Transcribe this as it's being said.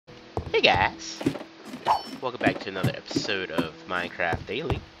Hey guys! Welcome back to another episode of Minecraft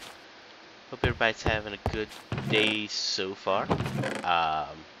Daily. Hope everybody's having a good day so far.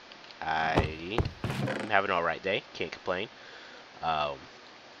 I'm having an alright day, can't complain.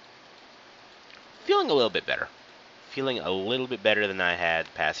 Feeling a little bit better. Feeling a little bit better than I had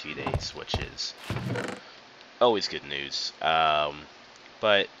the past few days, which is always good news. But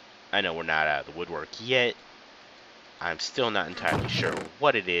I know we're not out of the woodwork yet. I'm still not entirely sure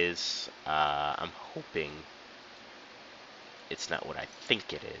what it is. I'm hoping it's not what I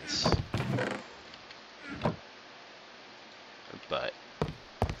think it is. But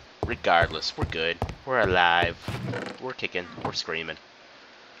regardless, we're good. We're alive. We're kicking. We're screaming.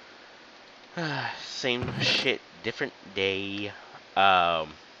 Same shit, different day. Alright.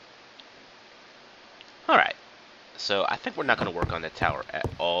 So I think we're not going to work on that tower at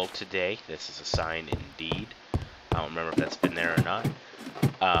all today. This is a sign indeed. I don't remember if that's been there or not.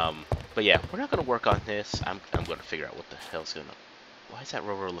 But yeah, we're not going to work on this. I'm going to figure out what the hell's going on. Why does that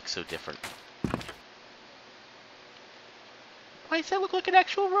rover look so different? Why does that look like an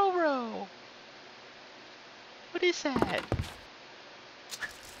actual Roro? What is that?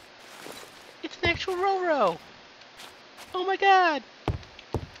 It's an actual Roro! Oh my god!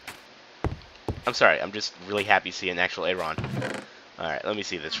 I'm sorry, I'm just really happy seeing an actual Aaron. Alright, let me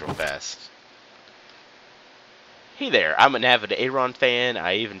see this real fast. Hey there, I'm an avid Aaron fan.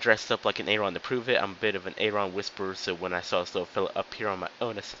 I even dressed up like an Aaron to prove it. I'm a bit of an Aaron whisperer, so when I saw this little fella up here on my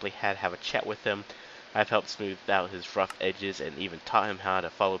own, I simply had to have a chat with him. I've helped smooth out his rough edges and even taught him how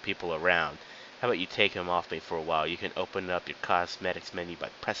to follow people around. How about you take him off me for a while? You can open up your cosmetics menu by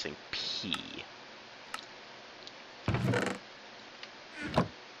pressing P.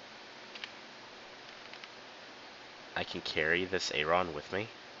 I can carry this Aaron with me?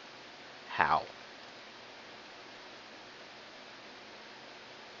 How?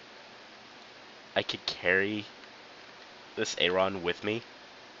 I could carry this Aaron with me?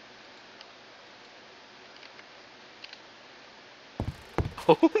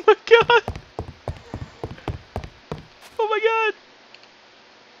 Oh my god! Oh my god!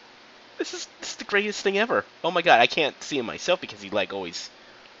 This is the greatest thing ever. Oh my god, I can't see him myself because he like always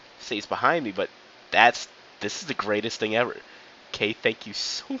stays behind me, but this is the greatest thing ever. Okay, thank you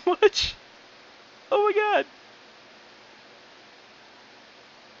so much. Oh my god.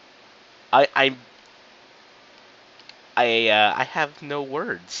 I have no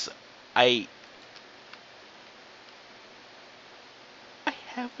words. I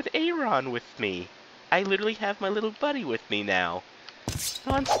have an Aaron with me. I literally have my little buddy with me now.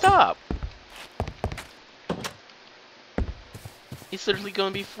 Non-stop. He's literally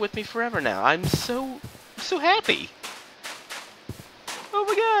going to be with me forever now. I'm so happy. Oh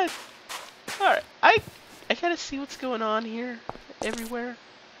my god. Alright, I gotta see what's going on here. Everywhere.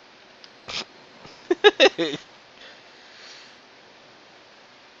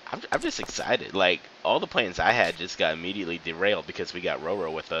 I'm just excited. Like, all the plans I had just got immediately derailed because we got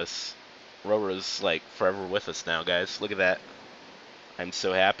Roro with us. Roro's, like, forever with us now, guys. Look at that. I'm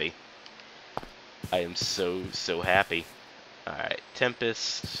so happy. I am so happy. Alright,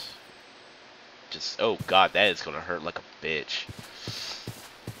 Tempest. Just, oh god, that is gonna hurt like a bitch.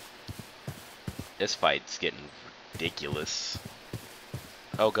 This fight's getting ridiculous.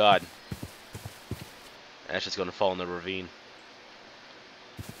 Oh god. Ash is gonna fall in the ravine.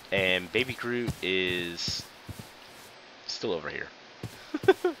 And Baby Groot is still over here.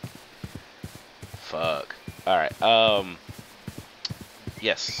 Fuck. Alright,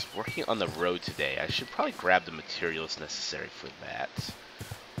 yes, working on the road today. I should probably grab the materials necessary for that.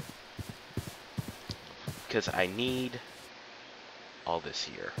 Because I need all this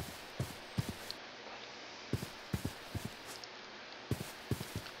here.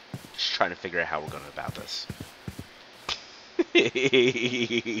 Just trying to figure out how we're going about this.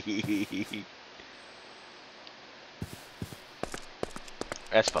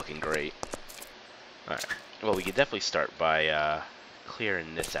 That's fucking great. Alright. Well, we could definitely start by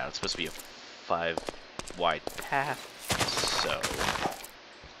clearing this out. It's supposed to be a 5 wide path, so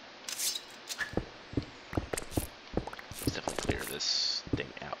let's definitely clear this thing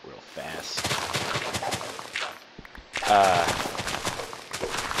out real fast.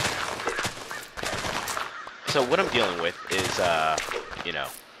 So what I'm dealing with is, you know,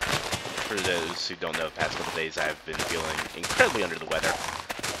 for those who don't know, the past couple days I've been feeling incredibly under the weather.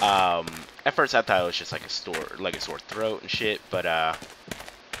 At first I thought it was just like a sore throat and shit, but out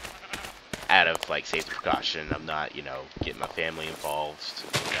of like safety precaution, I'm not, you know, getting my family involved,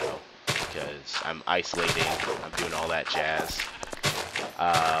 you know, because I'm isolating, I'm doing all that jazz.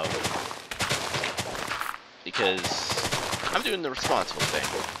 Because I'm doing the responsible thing.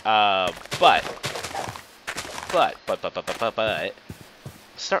 But, I'm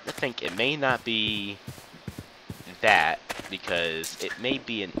starting to think it may not be that, because it may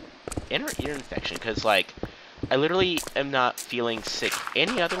be an inner ear infection, because, like, I literally am not feeling sick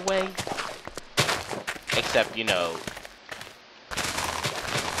any other way, except, you know,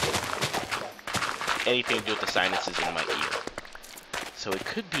 anything to do with the sinuses in my ear. So it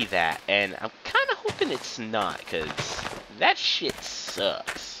could be that, and I'm kind of hoping it's not, because that shit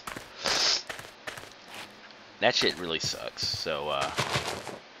sucks. That shit really sucks. So,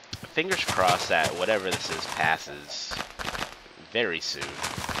 fingers crossed that whatever this is passes very soon.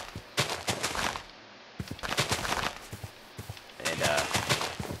 And,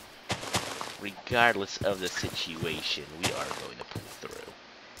 regardless of the situation, we are going to pull through.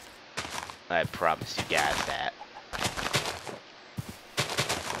 I promise you guys that.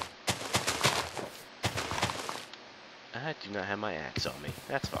 I do not have my axe on me.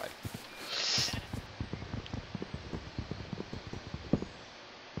 That's fine.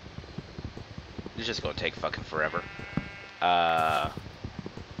 It's just gonna take fucking forever.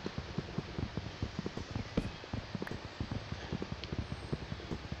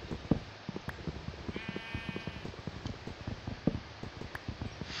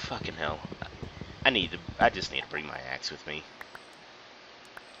 Fucking hell. I just need to bring my axe with me.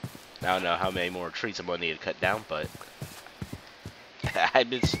 I don't know how many more trees I'm gonna need to cut down, but I've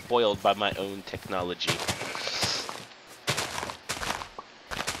been spoiled by my own technology.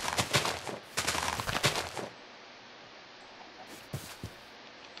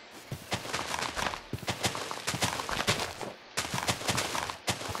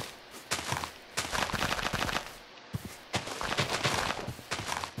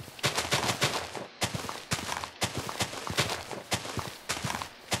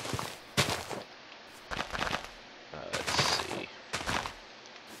 Let's see.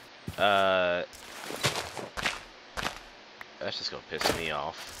 That's just gonna piss me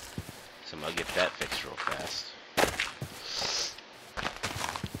off. So I'm gonna get that fixed real fast.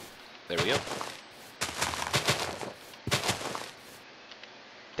 There we go.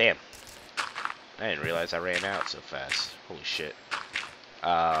 Damn. I didn't realize I ran out so fast. Holy shit.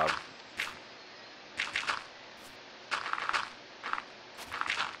 I'm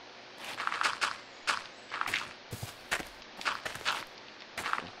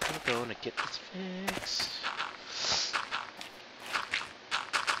gonna get this fixed.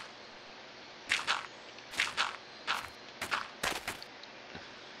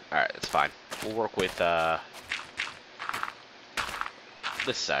 Alright, that's fine. We'll work with,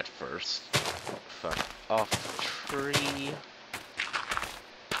 this side first. Fuck off tree.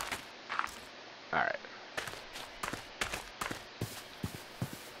 Alright.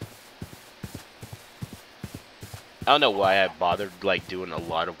 I don't know why I bothered, like, doing a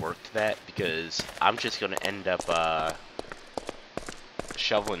lot of work to that, because I'm just gonna end up,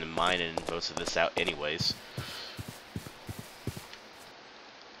 shoveling and mining most of this out anyways.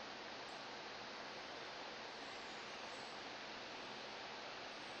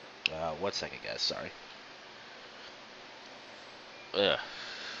 1 second, guys, sorry. Ugh.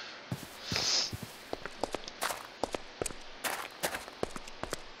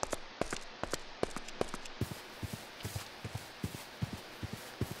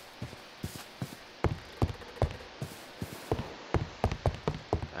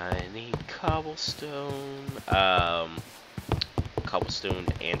 I need cobblestone, cobblestone,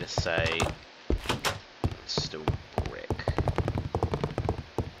 andesite, stone brick.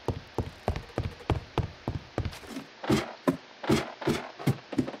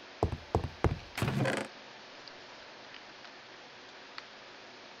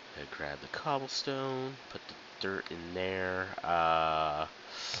 Grab the cobblestone, put the dirt in there. I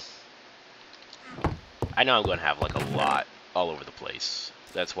know I'm going to have like a lot all over the place.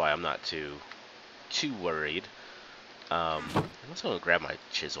 That's why I'm not too worried. I'm also going to grab my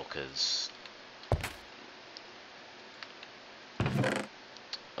chisel, because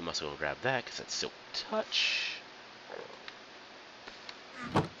I'm also going to grab that because that's silk touch.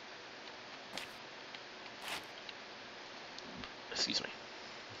 Excuse me.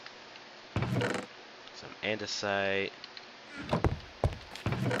 Some andesite.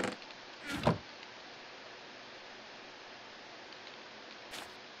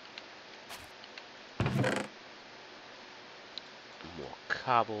 More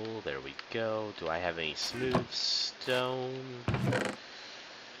cobble. There we go. Do I have any smooth stone?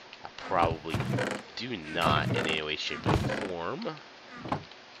 I probably do not in any way, shape, or form.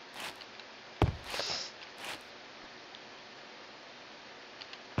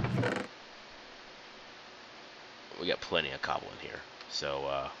 We got plenty of cobble in here.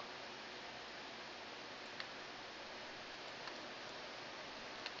 So,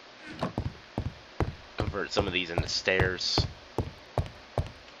 convert some of these into stairs.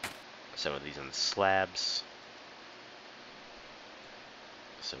 Some of these into slabs.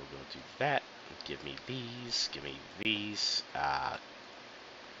 So we'll go do that. Give me these. Give me these.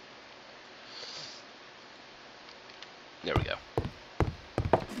 There we go.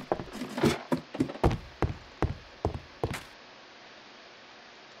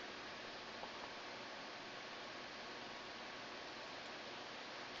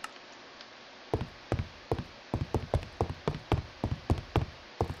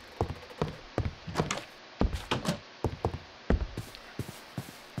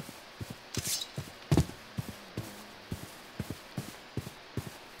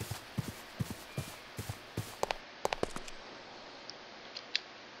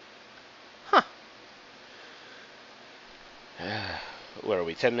 Huh. What are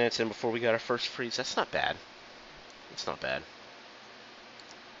we, 10 minutes in before we got our first freeze? That's not bad. It's not bad.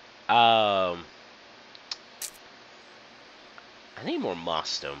 I need more moss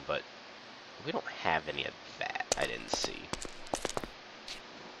stone, but we don't have any of that. I didn't see.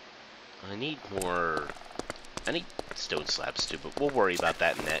 I need more... I need stone slabs too, but we'll worry about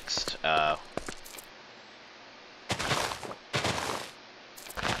that next.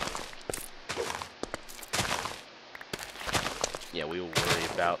 Yeah, we will worry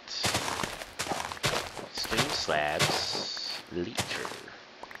about stone slabs later.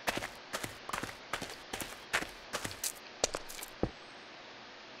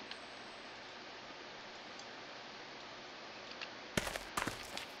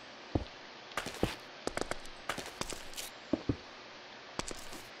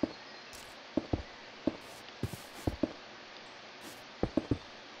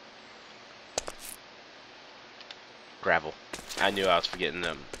 Gravel. I knew I was forgetting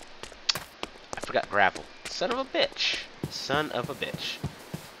them. I forgot gravel. Son of a bitch. Son of a bitch.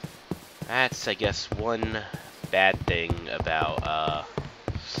 That's, I guess, one bad thing about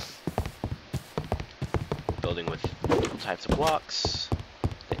building with multiple types of blocks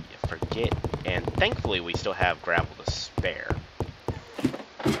that you forget. And thankfully, we still have gravel to spare.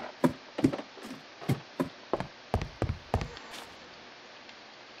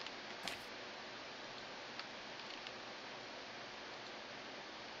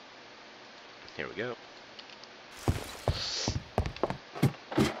 Here we go.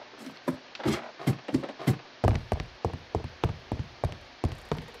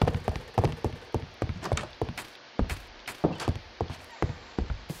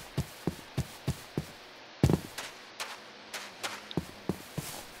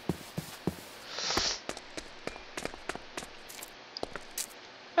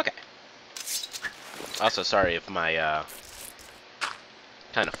 Okay. Also, sorry if my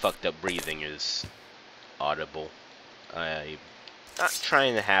kind of fucked up breathing is audible. I'm not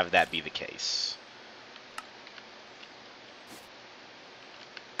trying to have that be the case.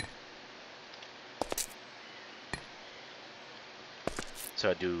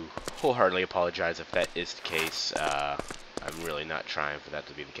 So I do wholeheartedly apologize if that is the case. I'm really not trying for that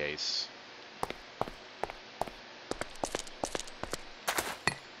to be the case.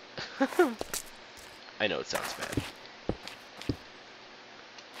 I know it sounds bad.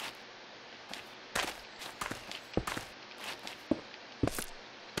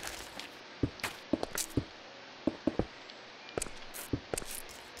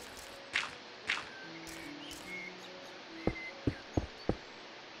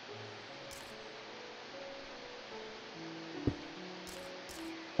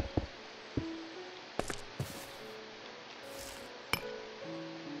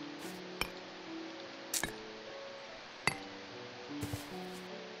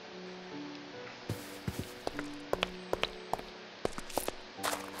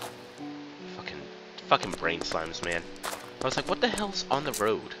 Fucking brain slimes, man. I was like, what the hell's on the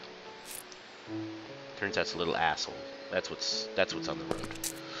road? Turns out it's a little asshole. That's what's on the road.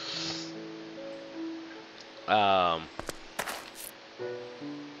 Let's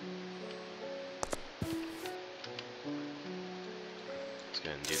go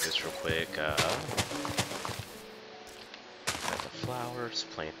ahead and do this real quick. Plant the flowers,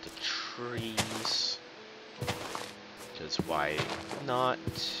 plant the trees. Because why not?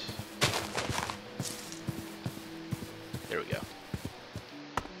 There we go.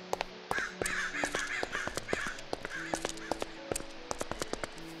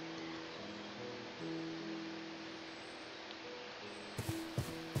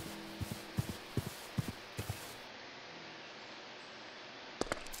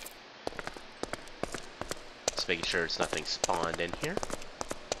 Just making sure there's nothing spawned in here.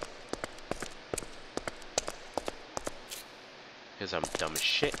 Because I'm dumb as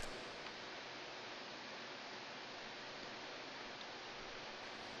shit.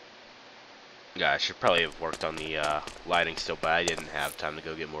 Yeah, I should probably have worked on the lighting still, but I didn't have time to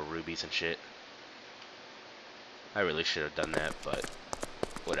go get more rubies and shit. I really should have done that, but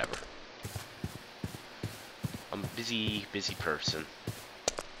whatever. I'm a busy, busy person.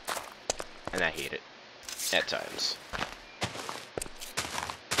 And I hate it. At times.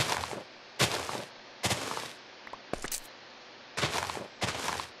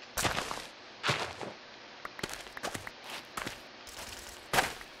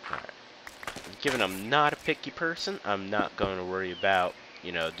 Given I'm not a picky person, I'm not going to worry about,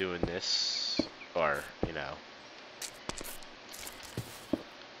 you know, doing this, or, you know.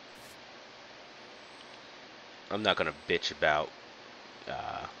 I'm not going to bitch about,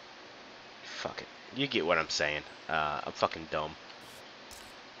 fuck it. You get what I'm saying. I'm fucking dumb.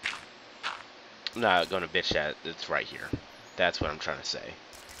 I'm not going to bitch that it's right here. That's what I'm trying to say.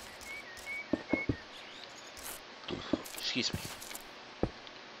 Excuse me.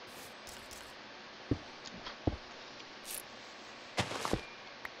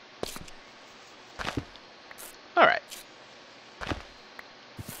 Alright.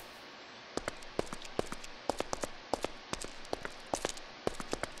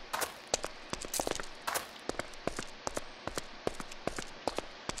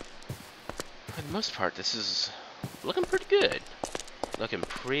 For the most part, this is looking pretty good. Looking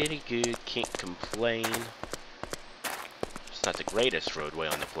pretty good, can't complain. It's not the greatest roadway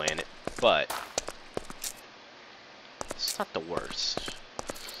on the planet, but it's not the worst.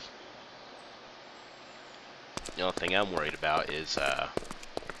 The only thing I'm worried about is how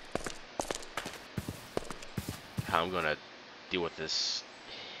I'm gonna deal with this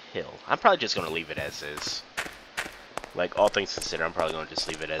hill. I'm probably just gonna leave it as is. Like, all things considered, I'm probably gonna just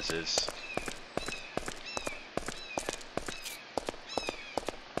leave it as is.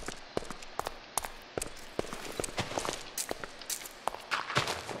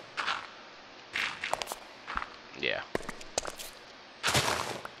 Yeah.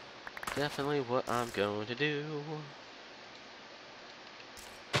 Definitely what I'm going to do.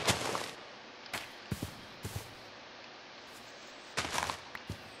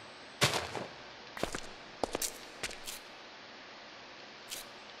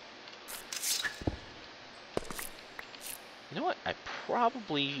 You know what? I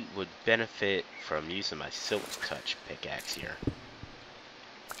probably would benefit from using my Silk Touch pickaxe here.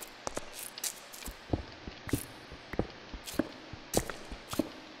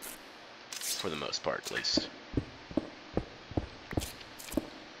 For the most part, at least.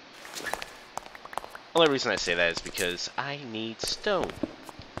 Only reason I say that is because I need stone.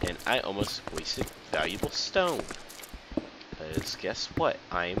 And I almost wasted valuable stone. Because guess what?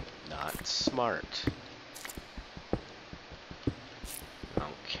 I'm not smart. I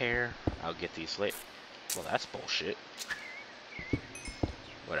don't care. I'll get these later. Well, that's bullshit.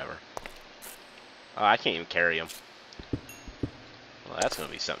 Whatever. Oh, I can't even carry them. Well, that's going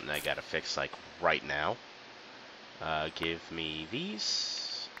to be something I gotta fix, like, right now. Give me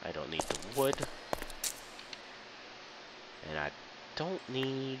these. I don't need the wood. And I don't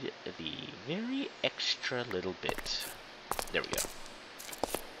need the very extra little bit. There we go.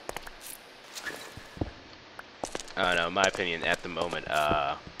 I don't know, in my opinion, at the moment,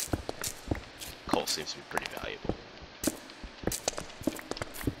 coal seems to be pretty valuable.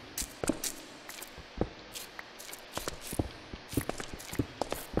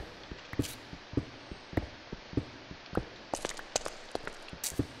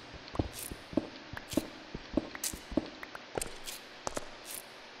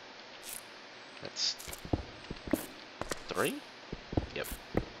 That's 3? Yep.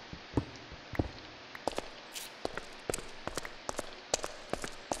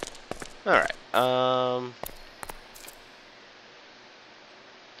 Alright,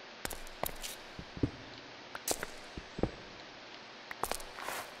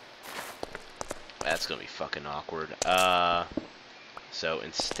 that's gonna be fucking awkward. So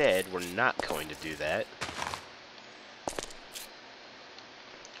instead, we're not going to do that.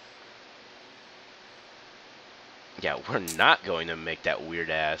 Yeah, we're not going to make that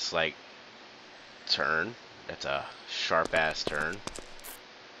weird-ass, like, turn. That's a sharp-ass turn.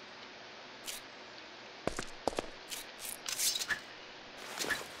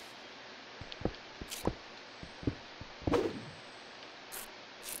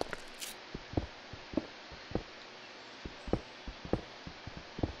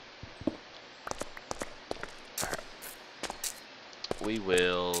 We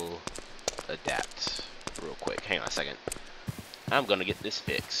will adapt real quick. hang on a second. I'm gonna get this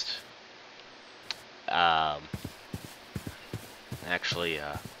fixed. Um, actually,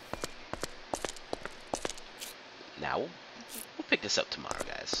 now we'll pick this up tomorrow,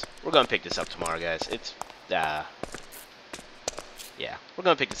 guys. We're gonna pick this up tomorrow, guys. It's, yeah, we're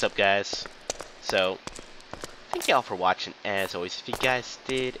gonna pick this up, guys. So, thank y'all for watching, as always. If you guys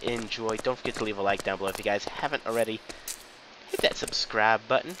did enjoy, don't forget to leave a like down below. If you guys haven't already, hit that subscribe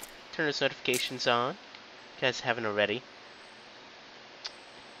button. Turn those notifications on. If you guys haven't already.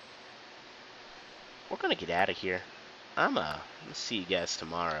 We're gonna get out of here. I'm gonna see you guys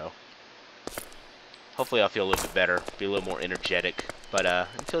tomorrow. Hopefully I'll feel a little bit better, be a little more energetic. But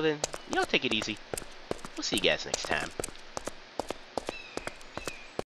until then, y'all take it easy. We'll see you guys next time.